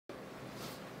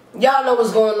Y'all know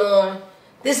what's going on.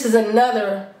 This is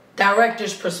another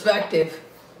director's perspective.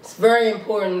 It's very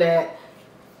important that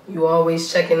you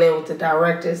always checking in with the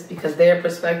directors because their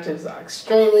perspectives are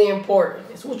extremely important.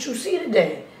 It's what you see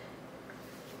today.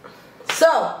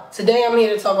 So, today I'm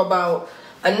here to talk about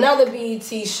another BET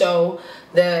show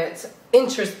that's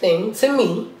interesting to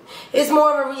me. It's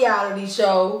more of a reality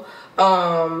show.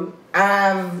 I've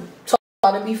talked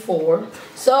about it before.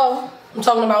 So, I'm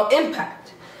talking about Impact.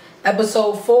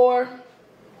 Episode 4.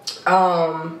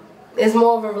 It's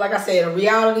more of a, like I said, a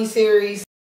reality series.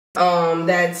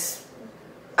 That's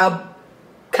a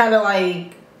kind of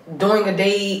like doing a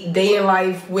day in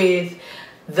life with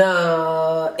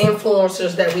the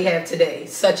influencers that we have today,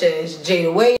 such as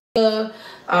RAW.JAYDA,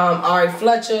 ARI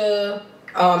FLETCHER,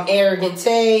 Arrogant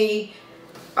Tay,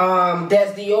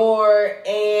 DESS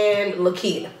and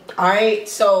Lakia. Alright,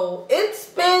 so it's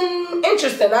been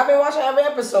interesting. I've been watching every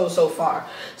episode so far.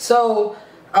 So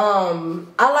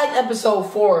I like episode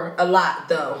 4 a lot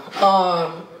though.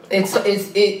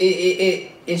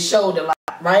 It showed a lot,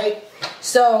 right?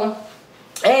 So,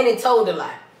 and it told a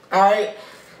lot. Alright.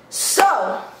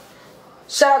 So,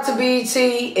 shout out to BET.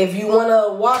 If you want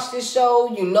to watch this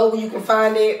show, you know where you can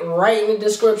find it, right in the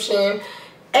description.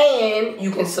 And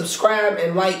you can subscribe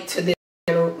and like to this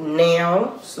channel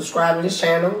now. Subscribe to this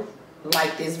channel.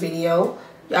 Like this video.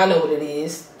 Y'all know what it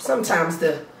is. Sometimes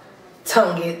the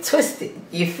tongue get twisted.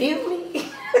 You feel me?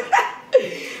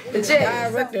 But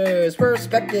yeah, director's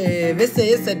perspective. It's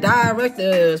a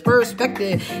director's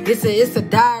perspective. It's a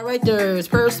director's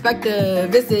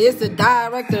perspective. It's a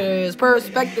director's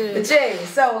perspective. But yeah,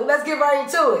 so let's get right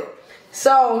into it.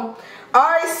 So,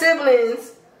 our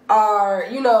siblings are,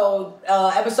 you know,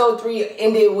 episode 3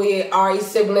 ended with Ari's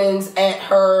siblings at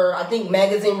her, I think,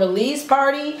 magazine release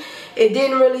party. It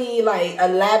didn't really, like,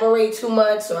 elaborate too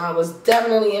much, so I was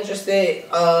definitely interested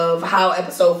of how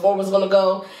episode 4 was going to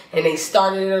go, and they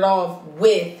started it off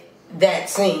with that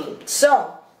scene.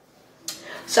 So,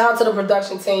 shout out to the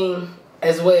production team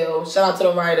as well. Shout out to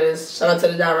the writers. Shout out to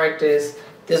the directors.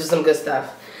 This was some good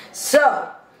stuff. So,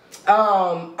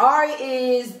 Ari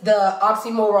is the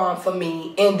oxymoron for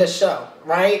me in the show,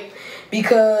 right?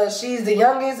 Because she's the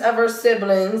youngest of her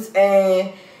siblings,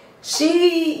 and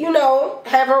she, you know,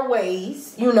 have her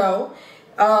ways, you know,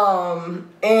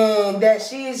 and that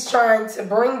she is trying to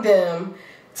bring them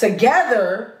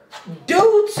together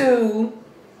due to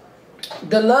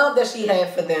the love that she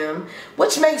had for them,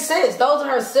 which makes sense. Those are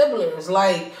her siblings.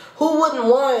 Like, who wouldn't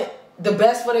want the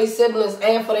best for their siblings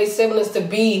and for their siblings to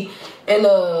be in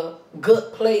a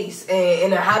good place and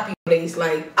in a happy place?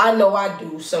 Like, I know I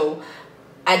do. So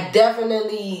I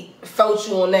definitely felt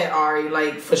you on that, Ari,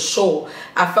 like, for sure.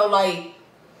 I felt like,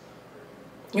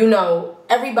 you know,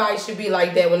 everybody should be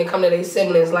like that when it comes to their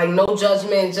siblings. Like, no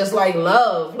judgment, just like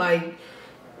love. Like,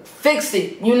 fix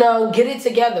it, you know, get it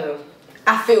together.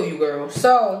 I feel you, girl.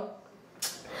 So,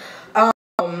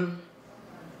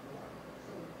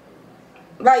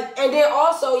 like, and then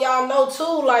also, y'all know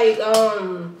too, like,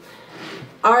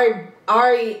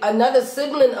 Ari, another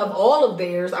sibling of all of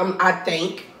theirs, I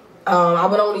think, I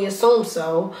would only assume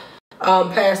so,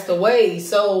 passed away.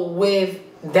 So with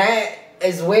that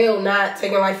as well, not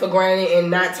taking life for granted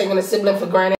and not taking a sibling for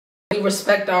granted, we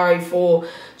respect Ari for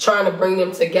trying to bring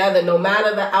them together. No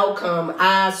matter the outcome,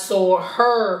 I saw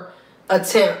her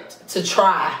attempt to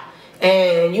try.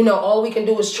 And, you know, all we can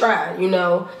do is try, you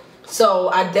know. So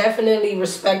I definitely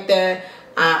respect that.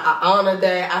 I honor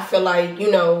that. I feel like,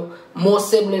 you know, more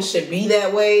siblings should be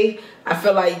that way. I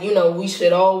feel like, you know, we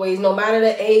should always, no matter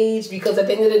the age, because at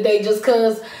the end of the day, just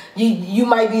because you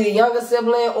might be the younger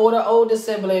sibling or the older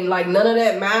sibling, like, none of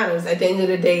that matters at the end of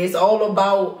the day. It's all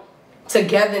about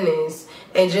togetherness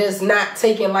and just not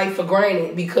taking life for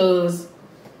granted because,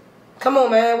 come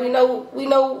on, man, we know, you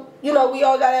know, we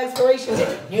all got aspirations,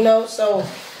 you know, so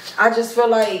I just feel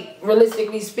like,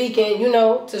 realistically speaking, you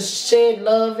know, to shed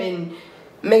love and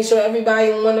make sure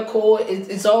everybody in one accord,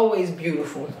 it's always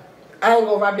beautiful. I ain't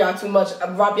gonna wrap y'all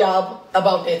up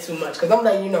about that too much, because I'm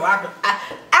letting you know I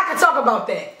can talk about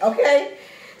that, okay?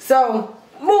 So,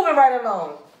 moving right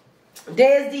along.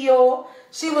 DESS,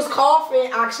 she was coughing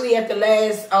actually at the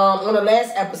last, on the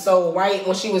last episode, right?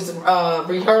 When she was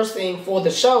rehearsing for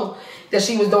the show that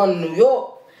she was doing in New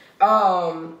York.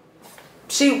 I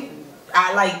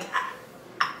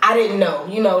didn't know,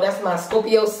 you know, that's my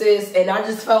Scorpio sis, and I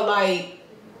just felt like,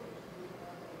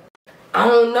 I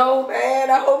don't know, man.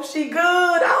 I hope she good.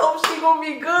 I hope she gonna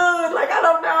be good. Like, I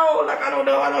don't know. Like, I don't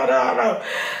know.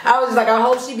 I was just like, I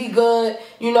hope she be good.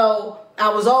 You know, I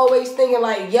was always thinking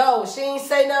like, yo, she ain't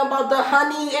say nothing about the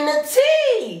honey and the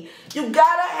tea. You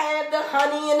gotta have the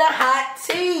honey and the hot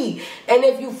tea. And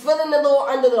if you feeling a little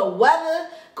under the weather,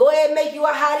 go ahead and make you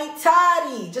a hottie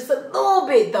toddy. Just a little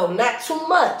bit though, not too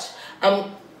much.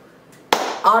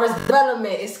 Artist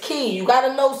development is key. You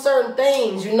gotta know certain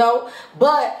things, you know.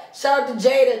 But shout out to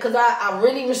Jada, because I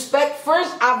really respect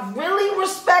friends. I really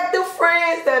respect the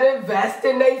friends that invest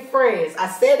in their friends. I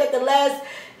said at the last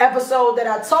episode that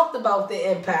I talked about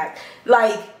the impact.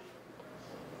 Like,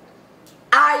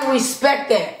 I respect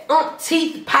that.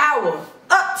 Teeth power.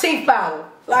 Teeth power.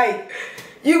 Like,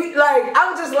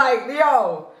 I'm just like,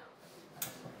 yo,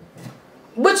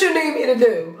 what you need me to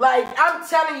do? Like, I'm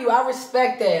telling you, I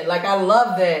respect that. Like, I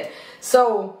love that.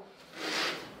 So,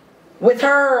 with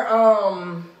her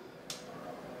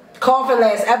coughing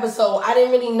last episode, I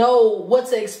didn't really know what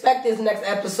to expect this next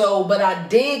episode, but I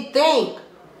did think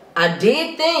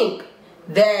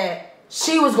that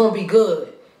she was going to be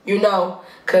good, you know,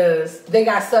 because they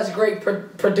got such great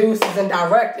producers and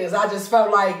directors. I just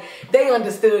felt like they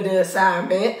understood the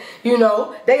assignment, you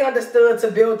know. They understood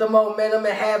to build the momentum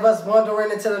and have us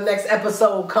wondering until the next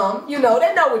episode come. You know,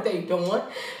 they know what they doing,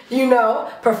 you know,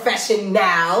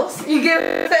 professionals. You get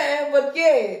what I'm saying? But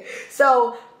yeah,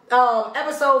 so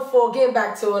episode 4, getting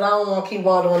back to it, I don't want to keep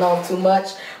wandering off too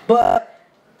much, but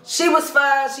she was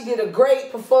fine. She did a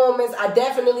great performance. I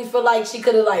definitely feel like she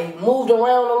could have like moved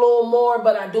around a little more,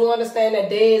 but I do understand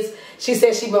that DESS, she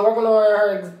said she's been working on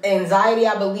her anxiety,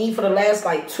 I believe, for the last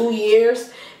like 2 years.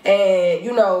 And,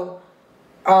 you know,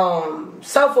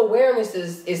 self-awareness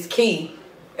is key.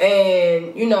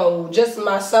 And, you know, just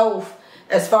myself,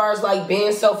 as far as like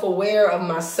being self-aware of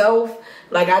myself,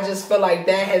 like I just feel like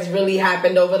that has really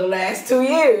happened over the last 2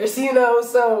 years, you know.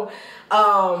 So,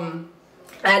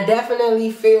 I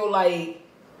definitely feel like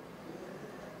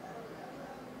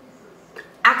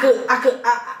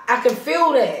I could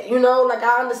feel that, you know, like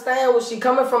I understand where she's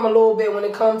coming from a little bit when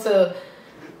it comes to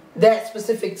that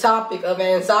specific topic of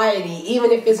anxiety,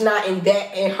 even if it's not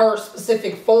in her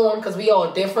specific form, because we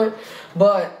all different,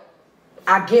 but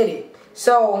I get it.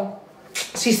 So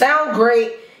she sounded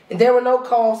great, and there were no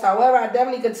calls. However, I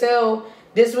definitely could tell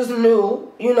this was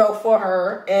new, you know, for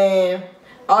her, and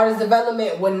artist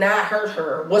development would not hurt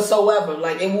her whatsoever.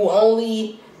 Like, it will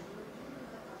only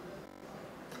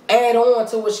add on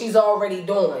to what she's already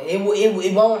doing.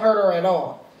 It won't hurt her at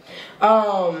all.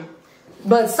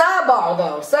 But sidebar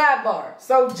though, sidebar.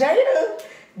 So Jada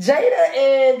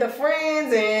and the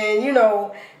friends and, you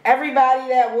know, everybody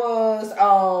that was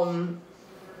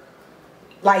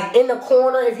like in the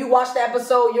corner. If you watch the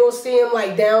episode, you'll see them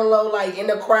like down low, like in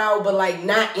the crowd, but like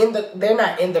they're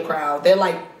not in the crowd. They're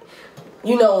like,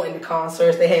 you know, in the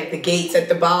concerts, they have the gates at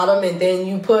the bottom, and then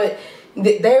you put,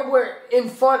 they were in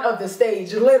front of the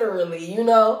stage, literally, you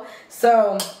know.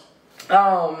 So,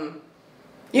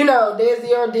 you know, there's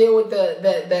the ordeal with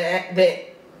the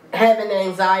having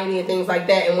anxiety and things like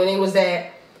that. And when it was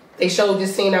they showed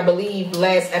this scene, I believe,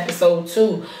 last episode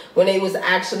 2, when they was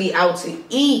actually out to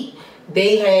eat,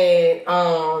 they had,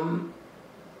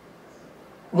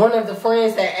 one of the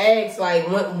friends that asked, like,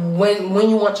 when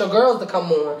you want your girls to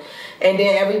come on. And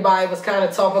then everybody was kind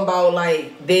of talking about,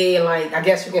 like, their, like, I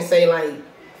guess you can say, like,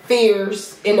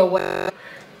 fears in a way,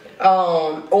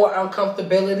 or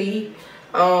uncomfortability.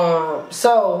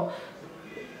 So,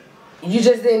 you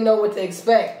just didn't know what to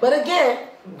expect. But again,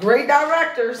 great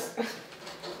directors.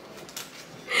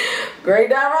 Great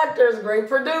directors, great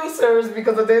producers,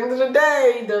 because at the end of the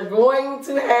day, they're going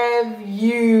to have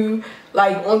you,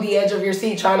 like, on the edge of your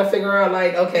seat trying to figure out,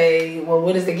 like, okay, well,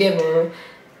 what is it giving?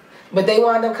 But they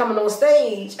wound up coming on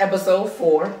stage, episode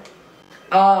 4. And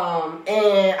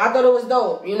I thought it was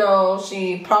dope. You know,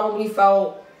 she probably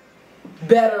felt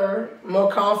better, more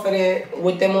confident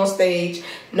with them on stage.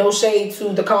 No shade to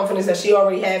the confidence that she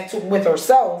already had with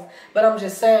herself. But I'm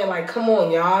just saying, like, come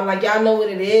on, y'all. Like, y'all know what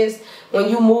it is when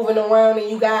you moving around and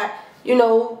you got, you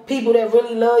know, people that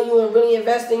really love you and really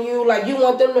invest in you. Like, you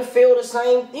want them to feel the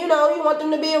same, you know, you want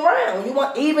them to be around. You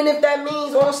want, even if that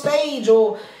means on stage,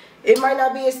 or it might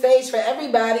not be a stage for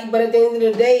everybody, but at the end of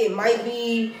the day, it might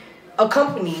be a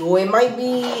company, or it might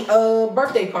be a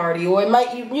birthday party, or it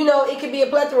might, you know, it could be a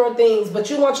plethora of things, but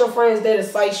you want your friends there to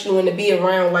sight you and to be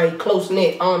around, like,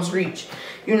 close-knit, arm's reach,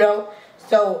 you know?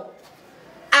 So,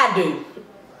 I do,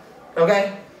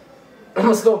 okay? I'm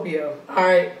a Scorpio,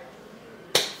 alright?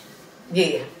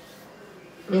 Yeah.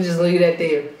 Let me just leave that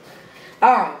there.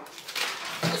 Alright.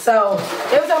 So,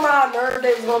 they were talking about how nervous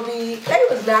they was going to be. They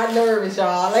was not nervous,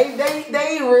 y'all.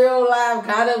 They real life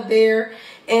got up there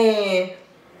and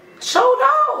showed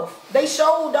off. They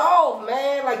showed off,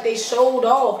 man. Like, they showed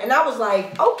off. And I was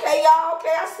like, okay, y'all.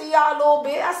 Okay, I see y'all a little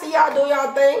bit. I see y'all do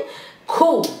y'all thing.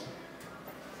 Cool.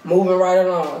 moving right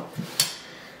along.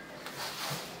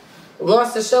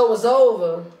 Once the show was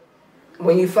over,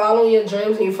 when you follow your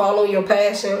dreams and you follow your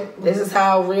passion, this is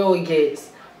how real it gets.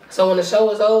 So when the show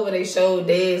was over, they showed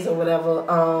DESS or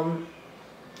whatever.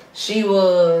 She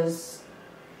was,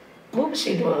 what was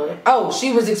she doing? Oh,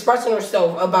 she was expressing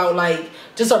herself about like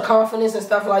just her confidence and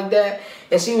stuff like that.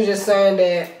 And she was just saying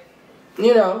that,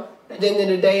 you know, at the end of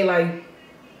the day, like,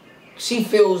 she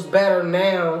feels better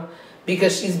now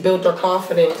because she's built her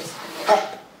confidence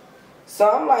up. So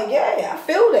I'm like, yeah, I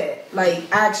feel that.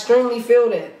 Like, I extremely feel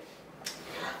that.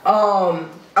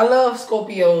 I love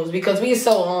Scorpios because we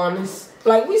so honest.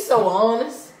 Like, we so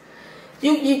honest.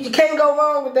 You can't go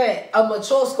wrong with that. A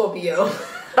mature Scorpio.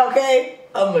 Okay?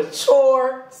 A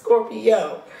mature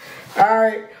Scorpio.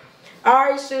 Alright?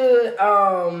 ARI should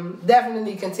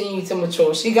definitely continue to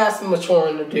mature. She got some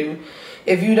maturing to do.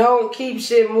 If you don't keep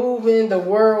shit moving, the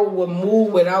world will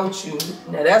move without you.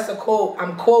 Now, that's a quote.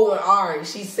 I'm quoting ARI.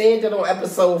 She said it on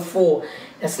episode 4.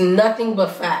 That's nothing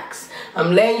but facts.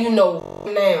 I'm letting you know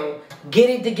now. Get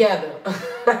it together.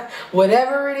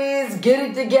 Whatever it is, get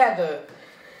it together.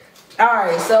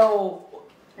 Alright, so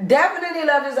definitely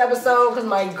love this episode because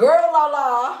my girl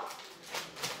LALA,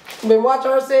 been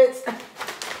watching her since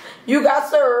You Got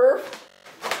Served.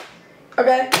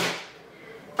 Okay.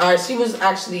 Alright, she was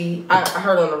actually, I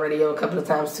heard on the radio a couple of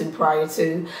times too prior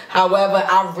to. However,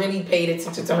 I really paid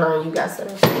attention to her and You Got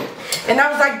Served. And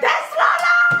I was like, that's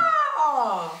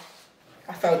LALA!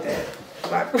 I felt that.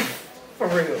 Like, for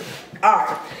real.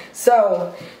 Alright,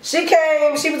 so she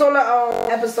came, she was on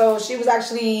the episode. She was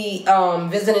actually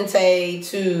visiting Tay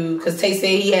too, because Tay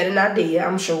said he had an idea,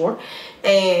 I'm sure.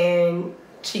 And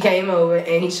she came over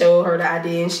and he showed her the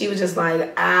idea, and she was just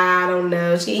like, I don't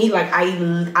know. He like,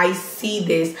 I see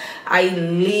this. I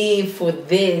live for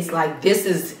this. Like, this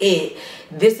is it.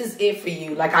 This is it for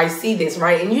you. Like, I see this,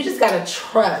 right? And you just gotta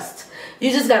trust. You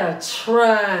just gotta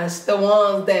trust the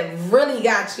ones that really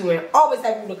got you and always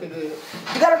have you looking good.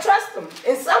 You gotta trust them.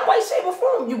 In some way, shape, or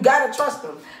form, you gotta trust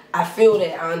them. I feel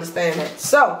that. I understand that.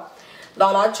 So,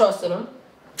 LALA trusted him.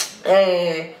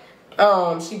 And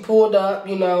she pulled up,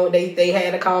 you know, they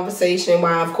had a conversation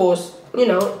while, of course, you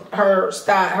know, her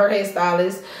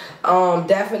hairstylist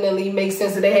definitely makes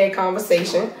sense that they had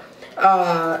conversation.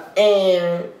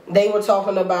 And they were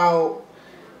talking about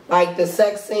like the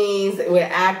sex scenes with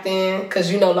acting, because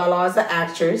you know LALA is an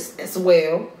actress as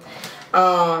well,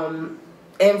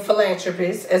 and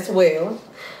philanthropist as well.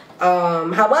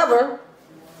 However,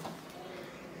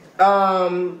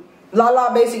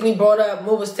 LALA basically brought up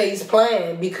what was Tay's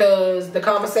plan, because the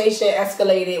conversation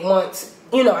escalated once,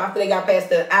 you know, after they got past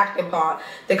the acting part.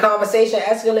 The conversation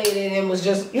escalated and was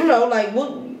just, you know, like,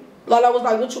 what, LALA was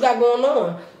like, what you got going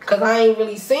on? Because I ain't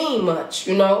really seen much,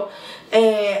 you know.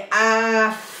 And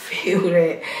I feel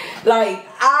that. Like,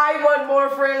 I want more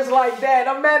friends like that.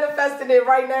 I'm manifesting it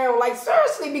right now. Like,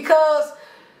 seriously, because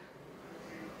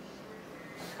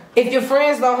if your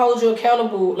friends don't hold you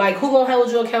accountable, like, who gonna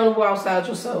hold you accountable outside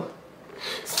yourself?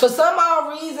 For some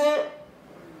odd reason,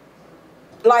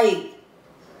 like,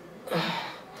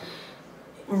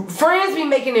 friends be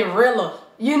making it realer.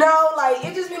 You know, like,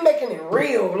 it just be making it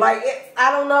real. Like,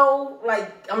 I don't know,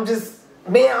 like, I'm just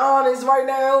being honest right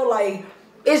now. Like,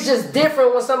 it's just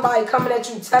different when somebody coming at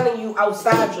you telling you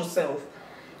outside yourself.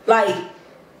 Like,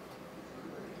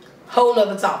 whole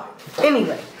nother topic.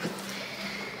 Anyway.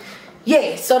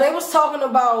 Yeah, so they was talking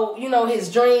about, you know,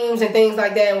 his dreams and things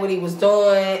like that and what he was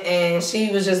doing. And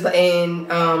she was just, and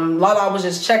LALA was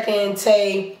just checking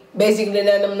Tay, basically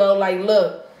letting them know, like,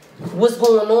 look, what's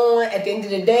going on at the end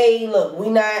of the day? Look,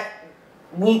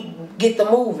 we get the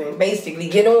moving, basically.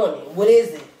 Get on it. What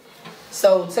is it?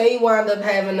 So Tay wound up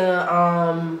having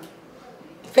a,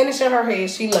 finishing her hair.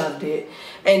 She loved it.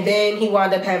 And then he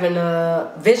wound up having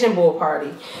a vision board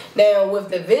party. Now, with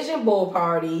the vision board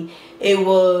party, it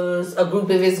was a group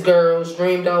of his girls.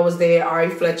 Dream Doll was there. Ari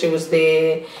Fletcher was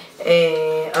there.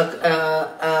 And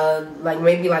like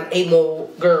maybe like 8 more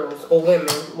girls or women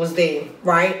was there,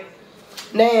 right?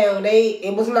 Now,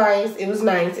 it was nice. It was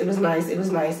nice. It was nice. It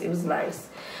was nice. It was nice.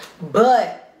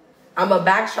 But I'm going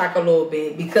to backtrack a little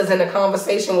bit, because in the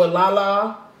conversation with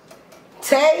LALA,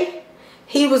 Tay,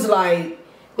 he was like,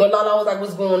 when LALA was like,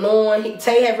 what's going on?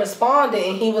 Tay had responded,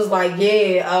 and he was like,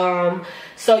 yeah,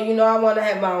 so, you know, I want to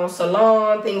have my own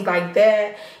salon, things like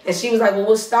that. And she was like, well,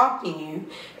 what's stopping you?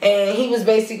 And he was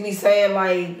basically saying,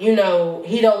 like, you know,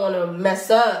 he don't want to mess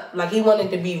up. Like, he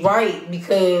wanted to be right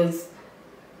because,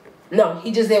 no,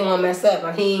 he just didn't want to mess up.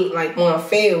 Like, he ain't, like, want to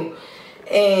fail.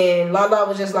 And LALA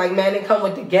was just like, man, it come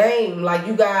with the game. Like,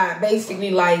 you got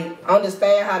basically, like,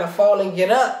 understand how to fall and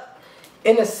get up.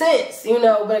 In a sense, you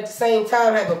know, but at the same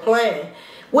time have a plan.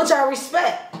 which I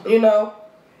respect, you know.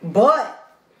 But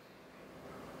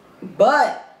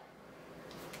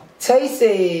Tay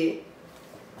said,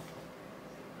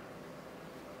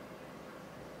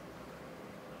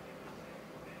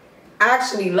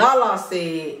 actually, LALA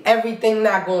said, everything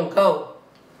not gonna go.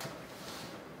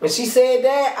 When she said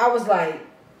that, I was like,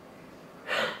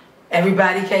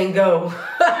 everybody can't go.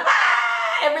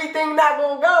 Everything not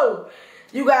gonna go.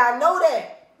 You gotta know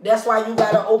that. That's why you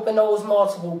gotta open those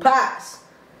multiple paths.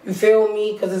 You feel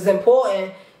me? Because it's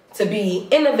important to be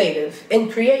innovative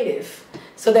and creative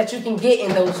so that you can get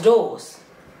in those doors.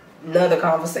 Another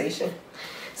conversation.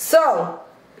 So,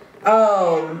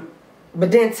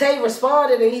 but then Tay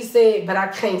responded and he said, but I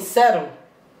can't settle.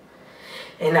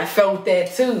 And I felt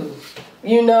that too.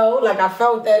 You know, like I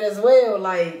felt that as well.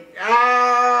 Like,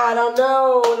 I don't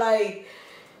know. Like,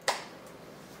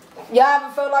 y'all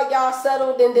ever felt like y'all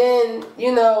settled and then,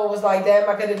 you know, it was like, damn,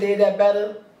 I could have did that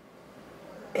better.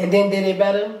 And then did it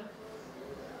better?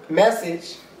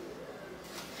 Message.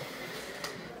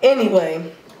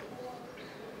 Anyway.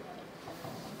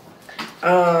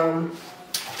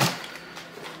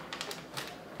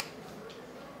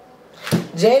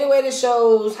 JAYDA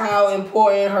shows how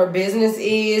important her business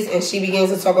is, and she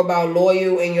begins to talk about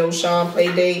Loyal and Yoshi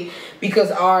play date because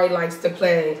Ari likes to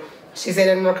play. She said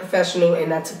it in her confessional,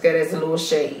 and I took that as a little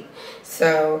shade.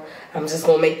 So I'm just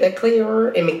gonna make that clearer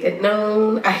and make that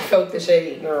known. I felt the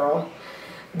shade, girl.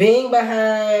 Being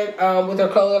behind with her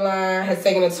clothing line has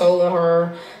taken a toll on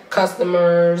her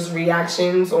customers'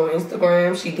 reactions on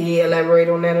Instagram. She did elaborate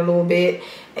on that a little bit,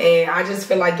 and I just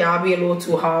feel like y'all be a little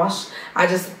too harsh.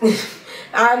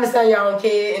 I understand y'all don't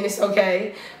care, and it's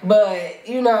okay. But,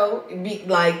 you know,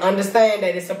 understand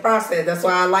that it's a process. That's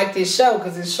why I like this show,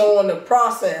 because it's showing the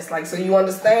process. Like, so you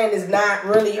understand it's not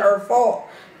really her fault.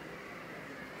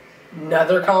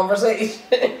 Another conversation.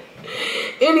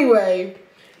 Anyway,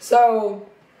 so,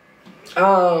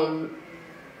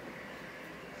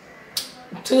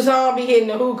 Tucson be hitting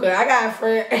the hookah. I got a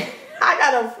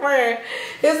friend.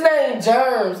 His name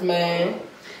Germs, man.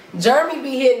 Jeremy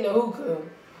be hitting the hookah.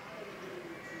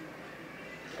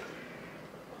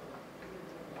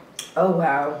 Oh,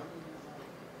 wow.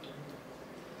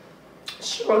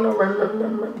 Sure, no,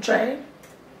 remember, Trey.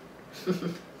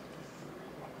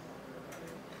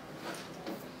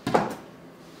 I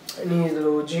need a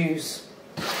little juice.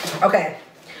 Okay,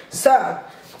 so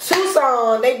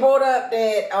Tucson, they brought up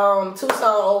that Tucson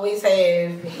always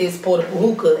have his portable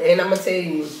hookah, and I'm gonna tell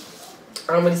you,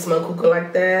 I don't really smoke hookah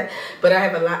like that, but I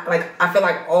have a lot. Like, I feel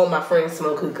like all my friends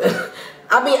smoke hookah.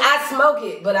 I mean, I smoke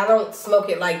it, but I don't smoke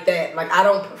it like that. Like, I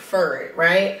don't prefer it,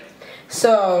 right?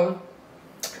 So,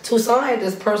 Tucson had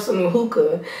this personal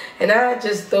hookah, and I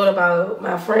just thought about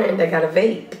my friend that got a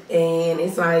vape, and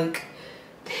it's like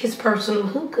his personal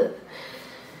hookah.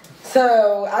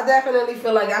 So, I definitely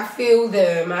feel like I feel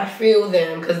them,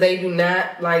 because they do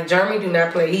not, like, Jeremy do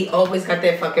not play. He always got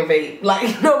that fucking vape.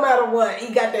 Like, no matter what,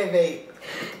 he got that vape.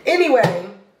 Anyway,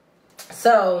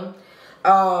 so,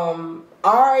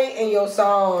 Ari and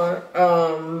Yoshi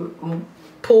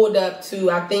pulled up to,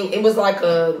 I think it was like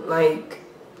a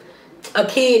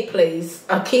kid place,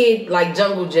 a kid like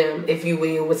jungle gym, if you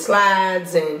will, with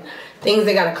slides and things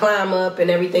they gotta climb up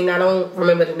and everything. I don't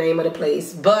remember the name of the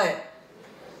place, but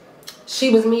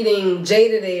she was meeting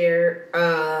JAYDA there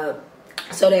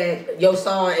so that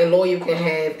Yoshi and Loyal can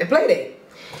have a play date.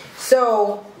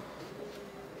 So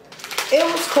it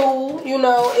was cool, you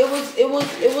know.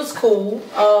 It was cool.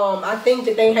 I think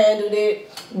that they handled it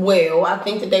well. I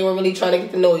think that they were really trying to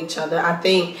get to know each other. I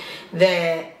think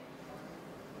that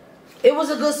it was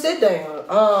a good sit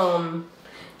down.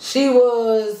 She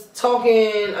was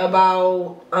talking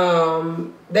about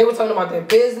they were talking about their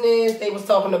business. They was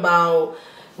talking about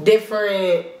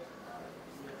different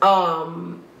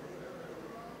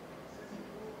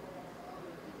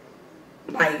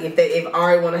like if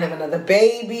Ari want to have another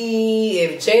baby,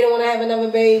 if JAYDA want to have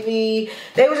another baby.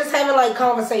 They were just having like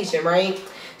conversation, right?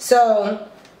 So,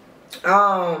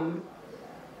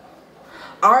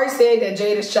 Ari said that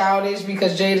JAYDA's childish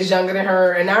because JAYDA's younger than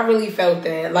her, and I really felt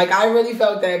that. Like, I really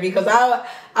felt that because I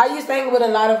used to hang with a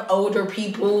lot of older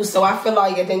people, so I feel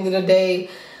like at the end of the day,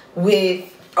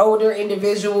 with older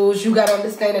individuals, you gotta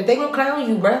understand that they gonna clown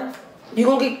you, bruh. You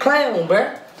gonna get clowned,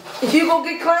 bruh. You gonna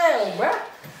get clowned, bruh.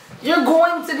 You're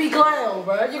going to be clowned,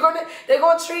 bro. They're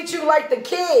gonna treat you like the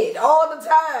kid all the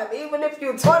time. Even if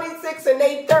you're 26 and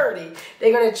they 30,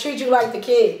 they're gonna treat you like the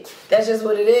kid. That's just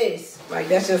what it is. Like,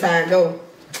 that's just how it go.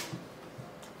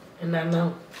 And I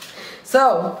know.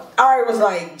 So Ari was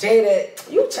like,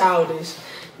 JAYDA, you childish.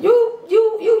 You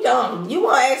young. You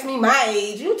wanna ask me my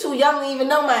age? You too young to even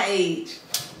know my age.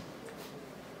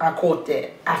 I caught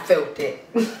that. I felt that.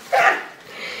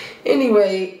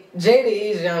 Anyway, Jada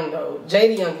is young though.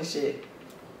 Jada young as shit.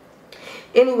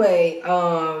 Anyway,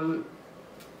 I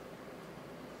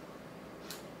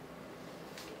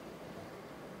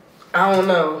don't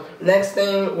know. Next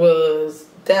thing was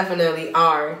definitely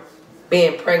ARI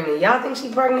being pregnant. Y'all think she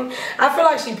pregnant? I feel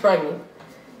like she pregnant.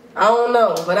 I don't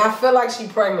know, but I feel like she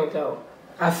pregnant though.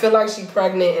 I feel like she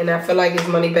pregnant, and I feel like it's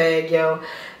money bag, yo.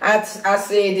 I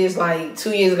said this like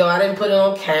 2 years ago. I didn't put it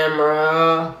on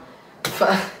camera.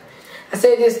 I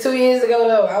said this 2 years ago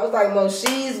though. I was like, no,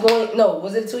 she's going. No,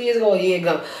 was it 2 years ago or a year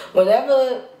ago?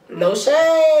 Whenever, no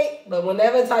shade, but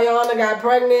whenever Tayana got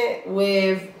pregnant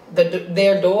with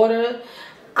their daughter,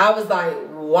 I was like,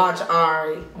 watch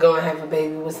ARI go and have a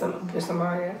baby with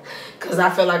somebody else. Cause I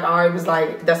feel like ARI was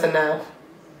like, that's enough.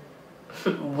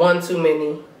 One too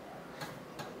many.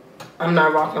 I'm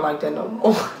not rocking like that no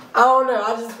more. I don't know.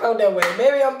 I just felt that way.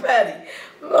 Maybe I'm petty.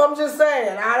 I'm just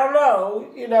saying. I don't know.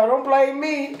 You know, don't blame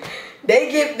me.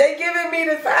 They giving me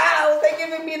the styles. They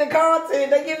giving me the content.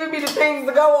 They giving me the things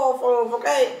to go off of.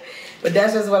 Okay, but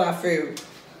that's just what I feel.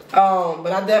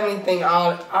 But I definitely think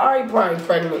ARI probably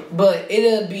pregnant. But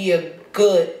it'll be a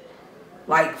good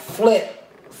like flip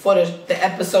for the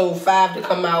episode 5 to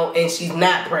come out and she's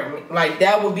not pregnant. Like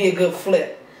that would be a good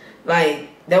flip. Like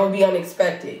that would be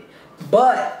unexpected.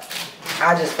 But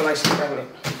I just feel like she's pregnant.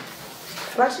 I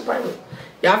feel like she's pregnant.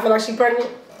 Y'all feel like she's pregnant?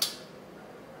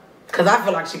 Cause I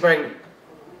feel like she's pregnant.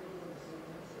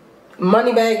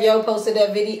 Moneybag Yo posted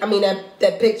that video. I mean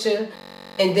that picture,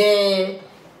 and then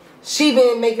she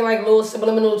been making like little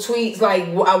subliminal tweets like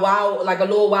a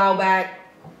little while back.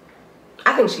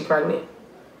 I think she's pregnant.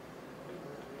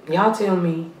 Y'all tell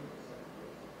me.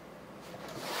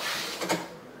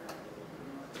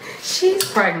 She's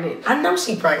pregnant. I know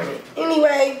she's pregnant.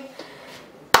 Anyway,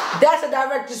 that's a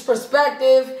director's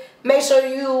perspective. Make sure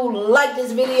you like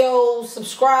this video,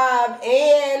 subscribe,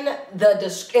 and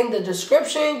in the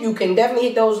description, you can definitely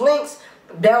hit those links.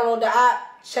 Download the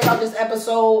app. Check out this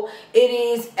episode. It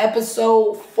is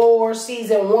episode 4,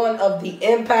 season 1 of The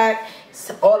Impact.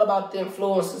 It's all about the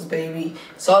influencers, baby.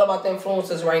 It's all about the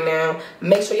influencers right now.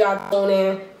 Make sure y'all tune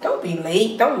in. Don't be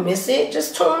late. Don't miss it.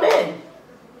 Just tune in.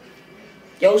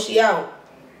 Yoshi out.